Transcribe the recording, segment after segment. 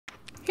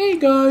Hey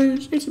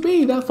guys, it's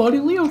me, that funny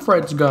Leo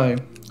Friends guy.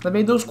 I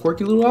made those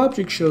quirky little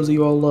object shows that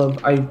you all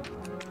love, I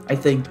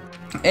think.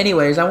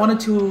 Anyways, I wanted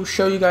to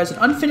show you guys an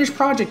unfinished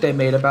project I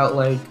made about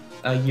like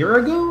a year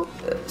ago?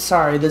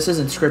 Sorry, this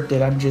isn't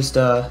scripted, I'm just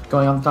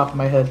going on the top of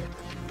my head.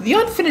 The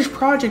unfinished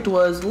project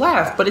was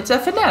LAF, but it's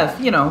FNF,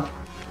 you know,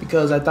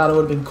 because I thought it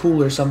would have been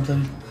cool or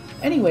something.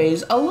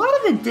 Anyways, a lot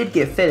of it did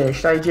get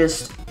finished, I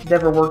just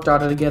never worked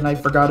on it again, I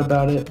forgot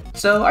about it.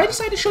 So I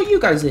decided to show you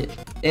guys it,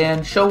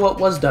 and show what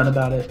was done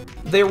about it.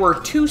 There were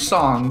 2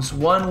 songs,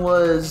 one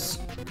was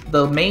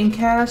the main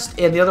cast,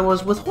 and the other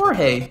was with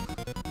Jorge.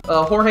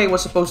 Jorge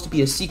was supposed to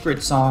be a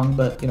secret song,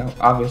 but, you know,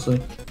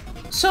 obviously.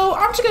 So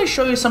I'm just going to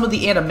show you some of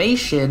the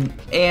animation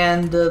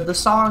and the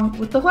song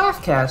with the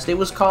LAF cast. It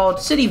was called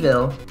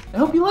Cityville. I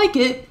hope you like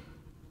it.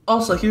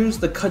 Also, here's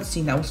the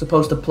cutscene that was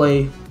supposed to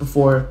play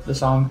before the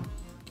song.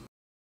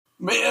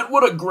 Man,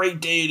 what a great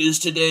day it is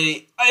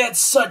today. I had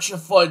such a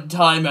fun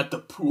time at the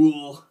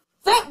pool.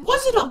 That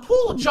wasn't a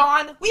pool,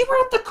 John. We were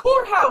at the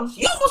courthouse.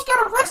 You almost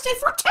got arrested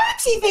for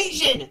tax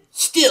evasion.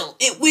 Still,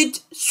 it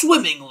went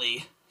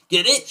swimmingly.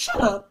 Get it?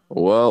 Shut up.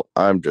 Well,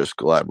 I'm just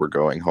glad we're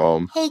going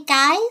home. Hey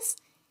guys,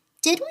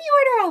 did we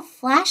order a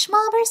flash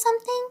mob or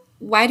something?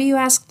 Why do you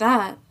ask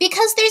that?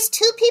 Because there's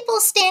 2 people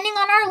standing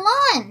on our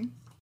lawn.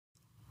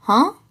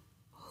 Huh?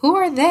 Who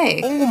are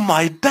they? Oh,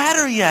 my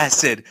battery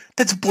acid!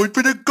 That's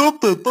boyfriend and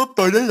girlfriend for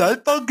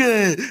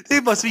Funkin. They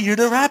must be here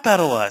to rap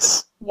battle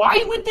us.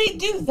 Why would they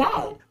do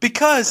that?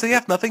 Because they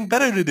have nothing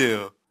better to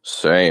do.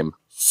 Same.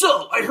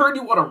 So, I heard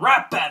you want a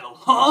rap battle,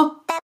 huh?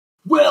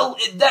 Well,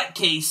 in that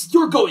case,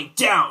 you're going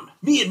down.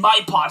 Me and my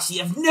posse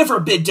have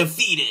never been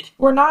defeated.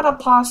 We're not a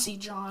posse,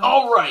 John.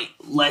 Alright,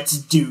 let's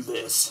do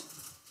this.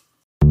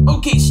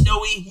 Okay,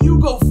 Snowy, you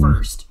go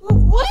first.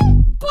 What?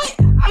 But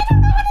I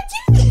don't know how to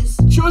do this.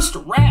 Just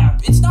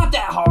rap, it's not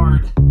that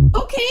hard.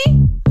 Okay,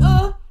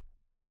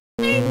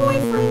 hey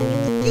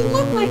boyfriend, you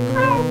look like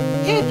crap,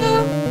 and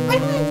I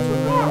like to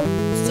rap,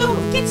 so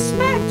get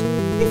smacked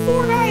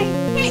before I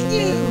hit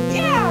you,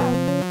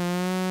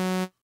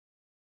 yeah!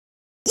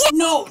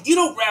 No, you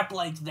don't rap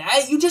like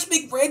that, you just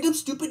make random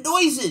stupid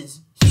noises.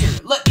 Here,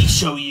 let me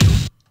show you.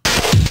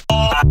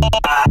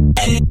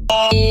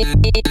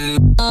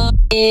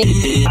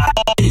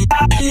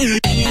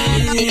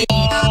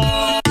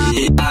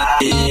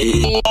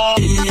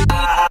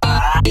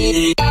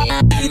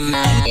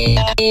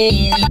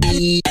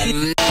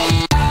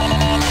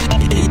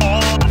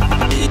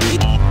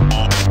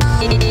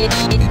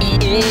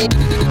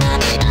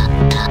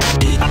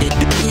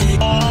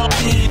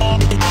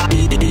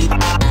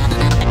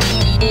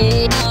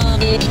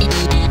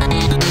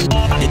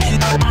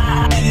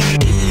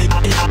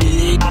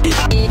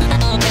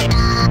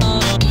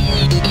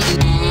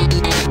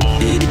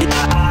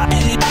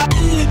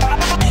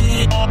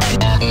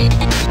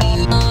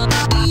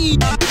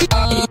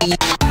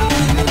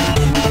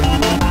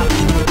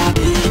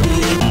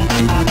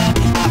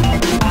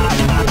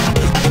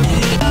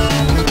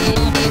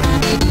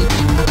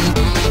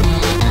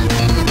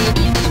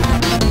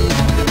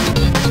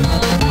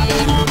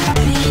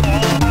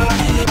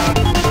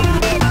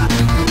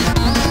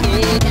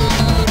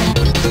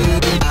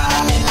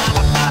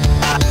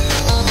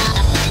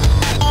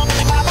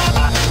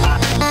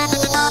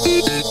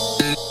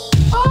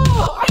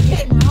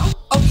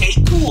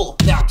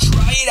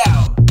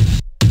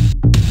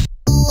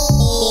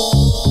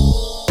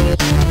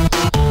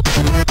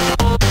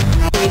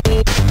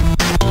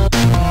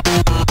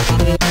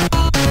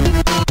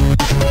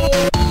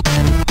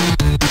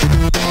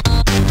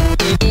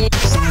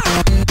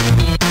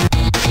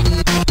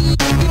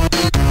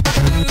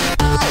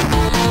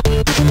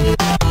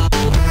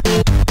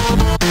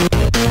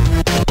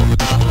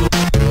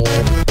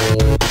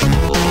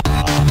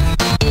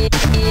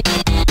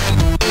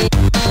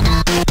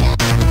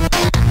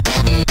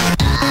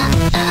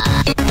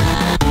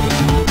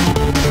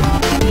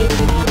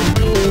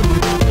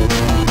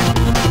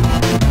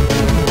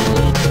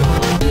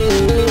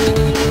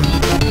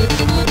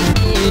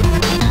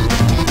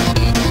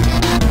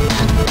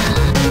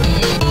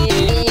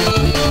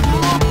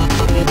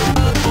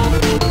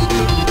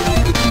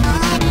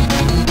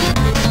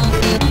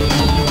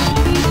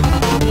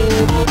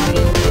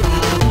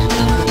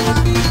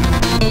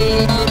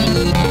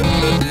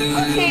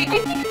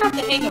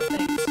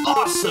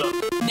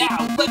 Awesome!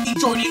 Now, let me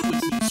join in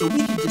with you so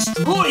we can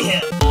destroy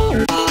him!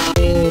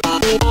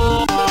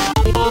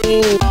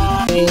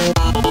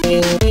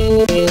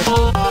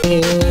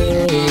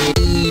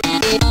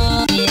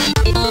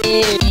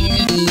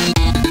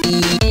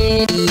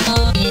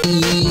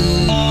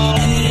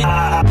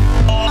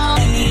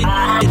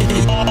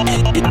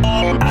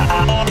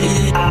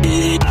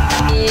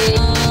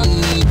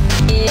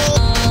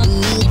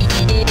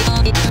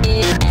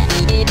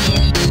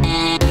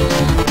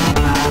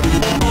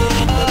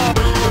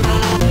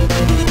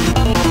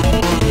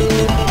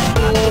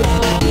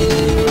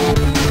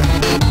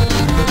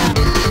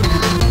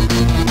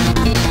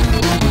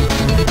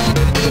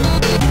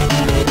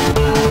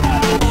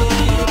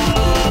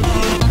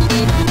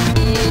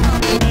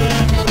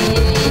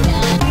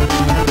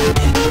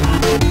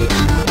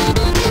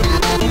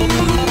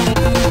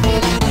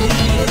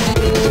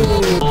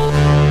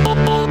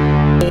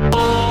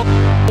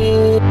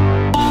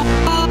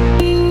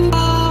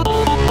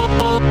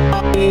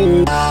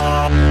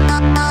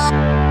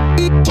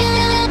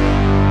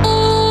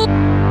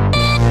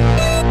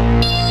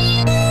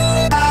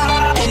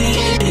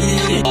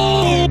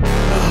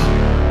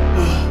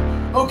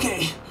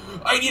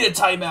 a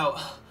timeout.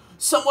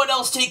 Someone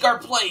else take our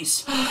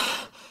place.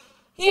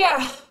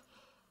 Yeah,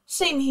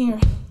 same here.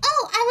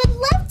 Oh, I would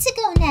love to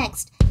go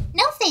next.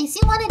 No Face,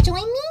 you want to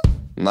join me?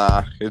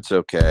 Nah, it's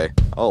okay.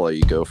 I'll let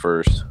you go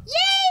first.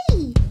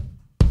 Yay!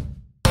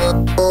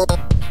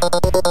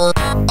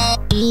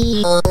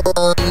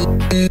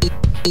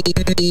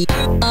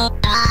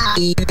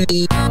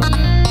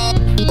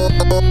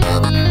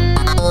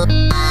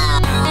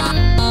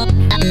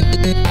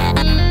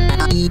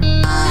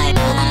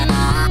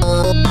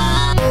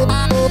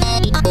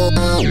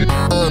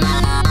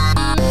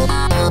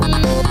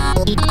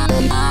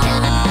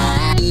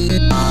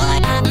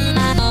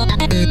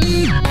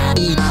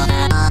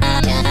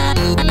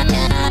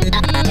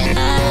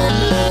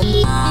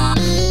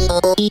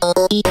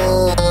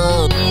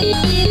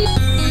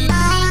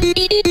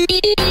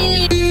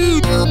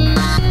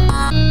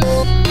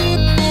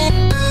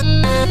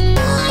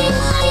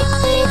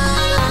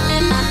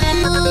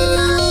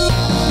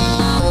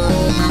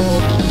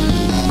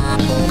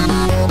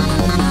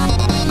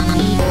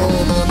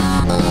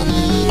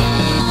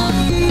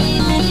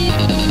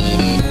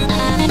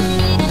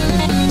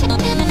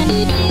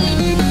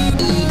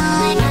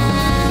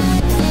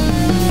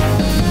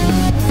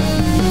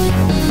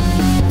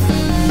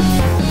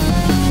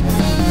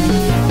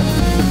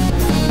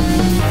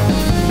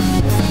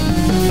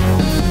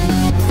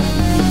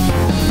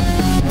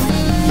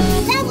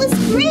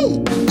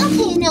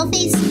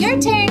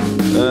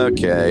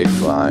 Okay,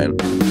 fine.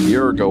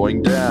 You're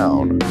going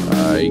down,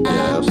 I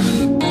guess.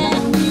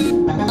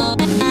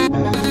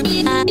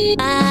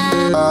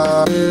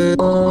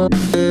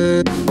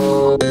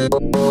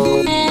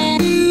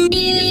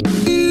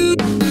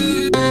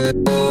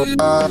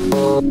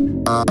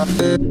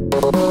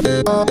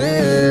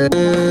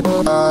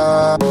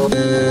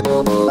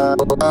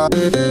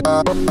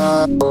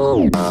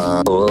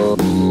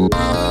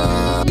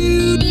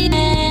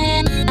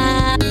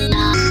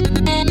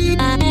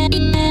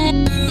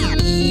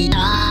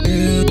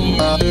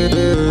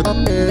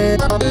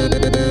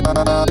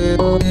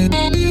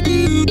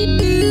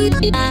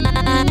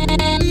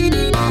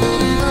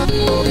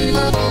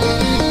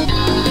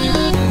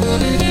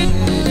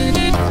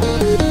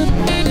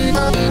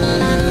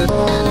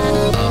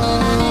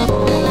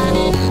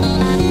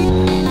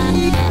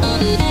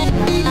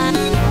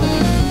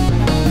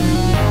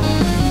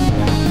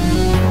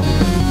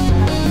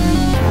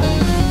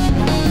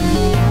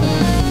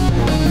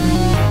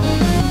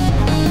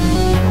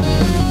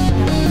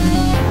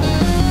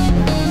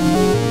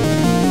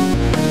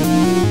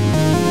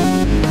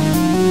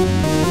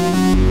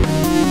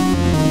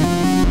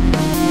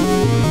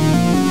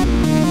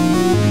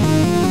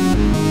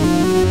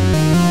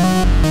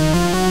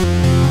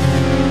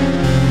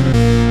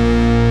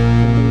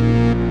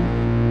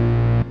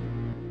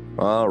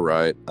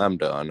 Alright, I'm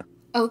done.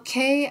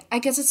 Okay, I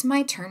guess it's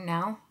my turn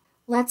now.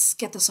 Let's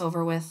get this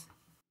over with.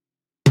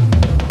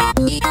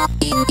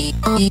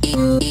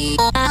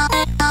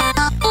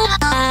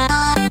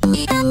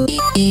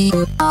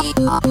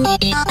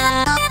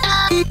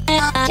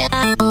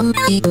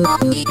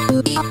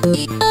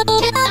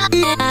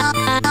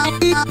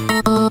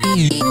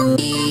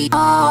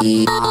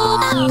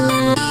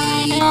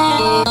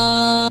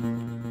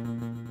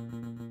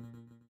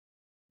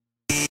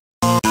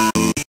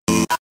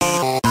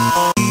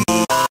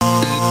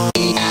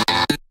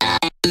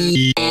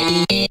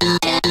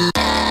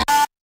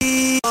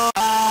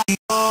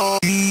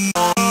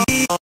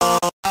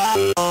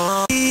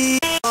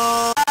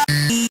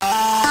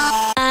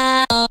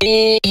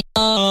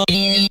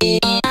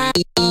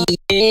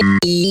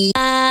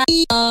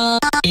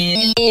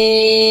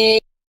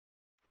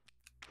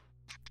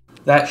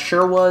 That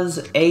sure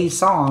was a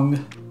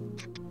song.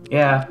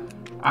 Yeah,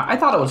 I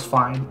thought it was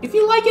fine. If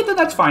you like it, then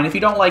that's fine. If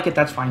you don't like it,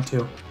 that's fine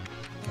too.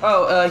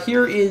 Oh,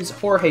 here is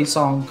Jorge's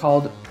song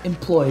called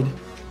Employed.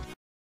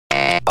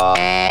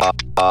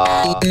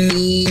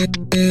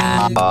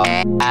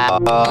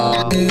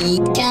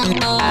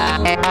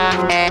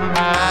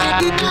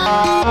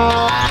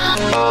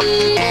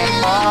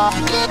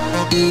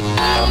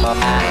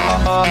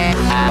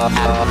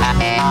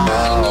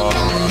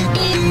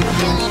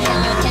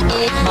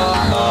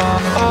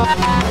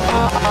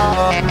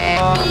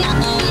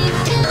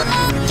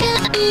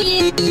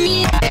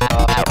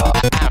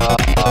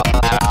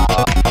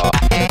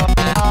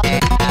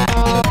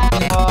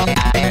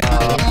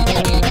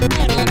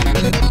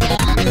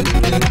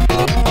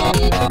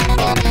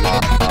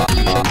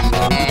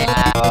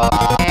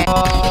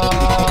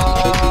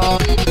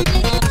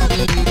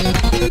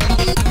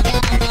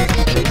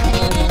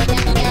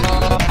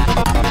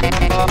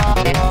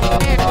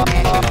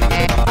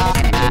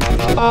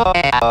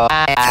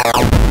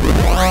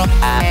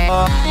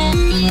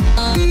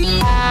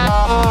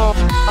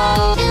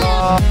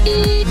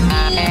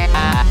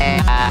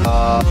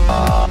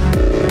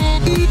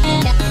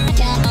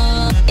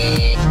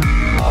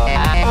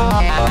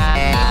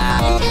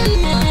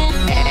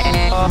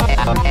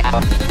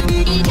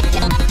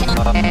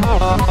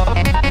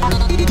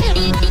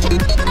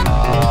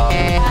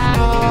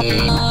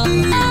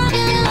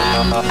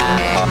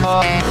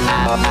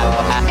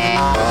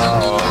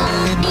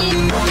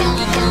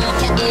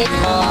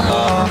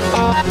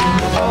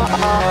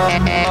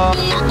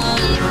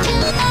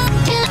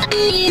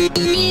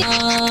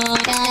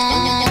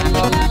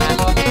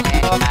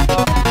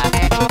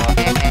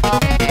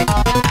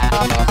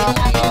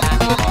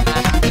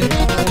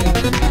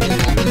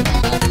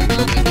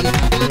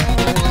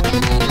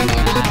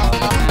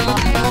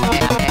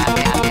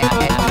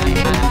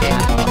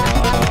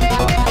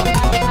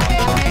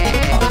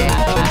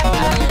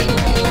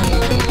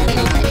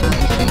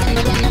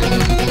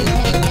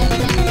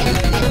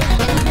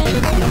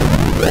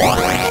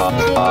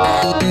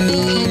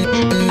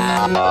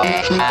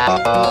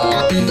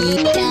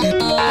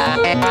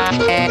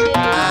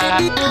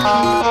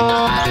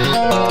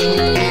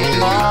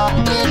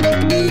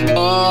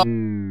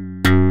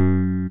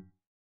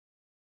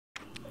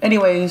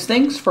 Anyways,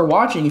 thanks for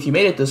watching if you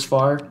made it this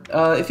far.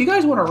 If you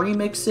guys want to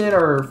remix it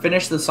or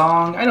finish the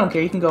song, I don't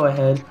care, you can go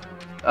ahead.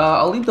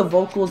 I'll leave the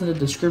vocals in the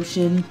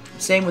description.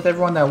 Same with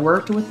everyone that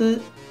worked with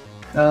it.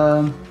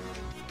 Yeah,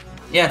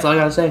 that's all I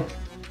gotta say.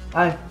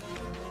 Bye.